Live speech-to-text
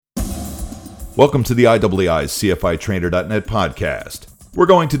Welcome to the IAAI's CFITrainer.net podcast. We're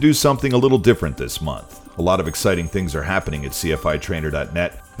going to do something a little different this month. A lot of exciting things are happening at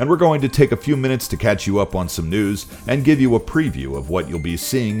CFITrainer.net, and we're going to take a few minutes to catch you up on some news and give you a preview of what you'll be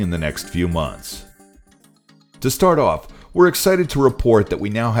seeing in the next few months. To start off, we're excited to report that we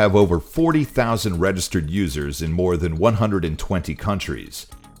now have over 40,000 registered users in more than 120 countries.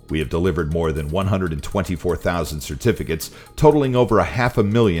 We have delivered more than 124,000 certificates, totaling over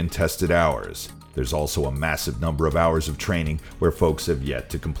 500,000 tested hours. There's also a massive number of hours of training where folks have yet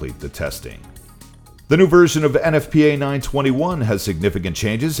to complete the testing. The new version of NFPA 921 has significant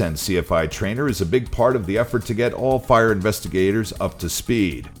changes, and CFI Trainer is a big part of the effort to get all fire investigators up to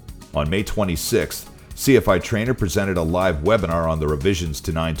speed. On May 26th, CFI Trainer presented a live webinar on the revisions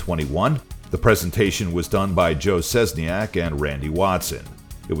to 921. The presentation was done by Joe Cesniak and Randy Watson.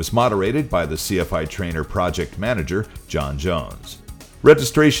 It was moderated by the CFI Trainer project manager, John Jones.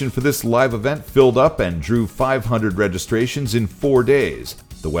 Registration for this live event filled up and drew 500 registrations in 4 days.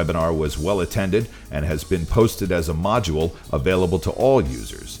 The webinar was well attended and has been posted as a module available to all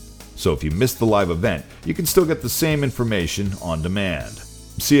users. So if you missed the live event, you can still get the same information on demand.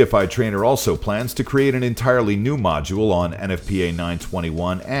 CFI Trainer also plans to create an entirely new module on NFPA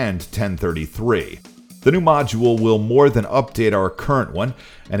 921 and 1033. The new module will more than update our current one,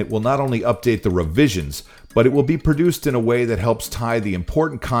 and it will not only update the revisions, but it will be produced in a way that helps tie the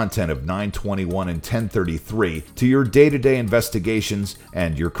important content of 921 and 1033 to your day-to-day investigations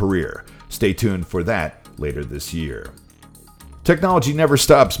and your career. Stay tuned for that later this year. Technology never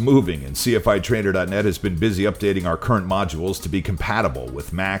stops moving, and CFITrainer.net has been busy updating our current modules to be compatible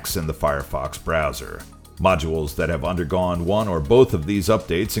with Macs and the Firefox browser. Modules that have undergone one or both of these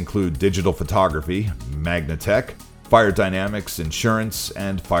updates include digital photography, Magnatech, fire dynamics, insurance,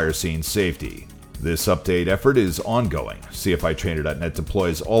 and fire scene safety. This update effort is ongoing. CFITrainer.net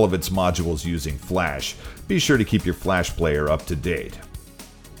deploys all of its modules using Flash. Be sure to keep your Flash player up to date.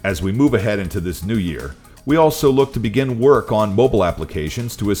 As we move ahead into this new year, we also look to begin work on mobile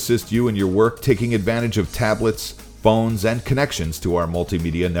applications to assist you in your work taking advantage of tablets, phones, and connections to our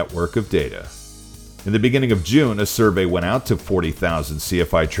multimedia network of data. In the beginning of June, a survey went out to 40,000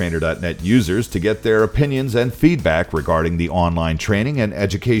 CFITrainer.net users to get their opinions and feedback regarding the online training and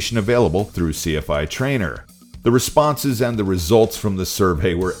education available through CFI Trainer. The responses and the results from the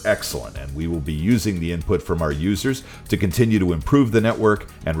survey were excellent, and we will be using the input from our users to continue to improve the network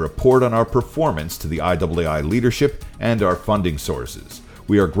and report on our performance to the IAAI leadership and our funding sources.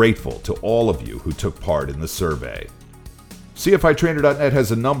 We are grateful to all of you who took part in the survey. CFITrainer.net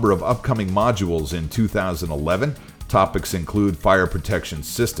has a number of upcoming modules in 2011. Topics include fire protection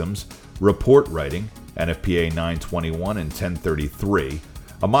systems, report writing, NFPA 921 and 1033,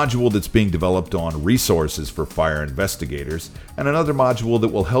 a module that's being developed on resources for fire investigators, and another module that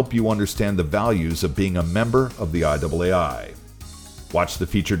will help you understand the values of being a member of the IAAI. Watch the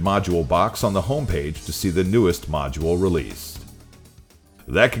featured module box on the homepage to see the newest module released.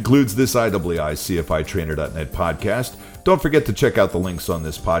 That concludes this IAAI CFITrainer.net podcast. Don't forget to check out the links on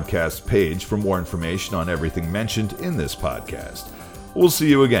this podcast page for more information on everything mentioned in this podcast. We'll see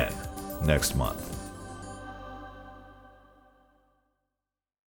you again next month.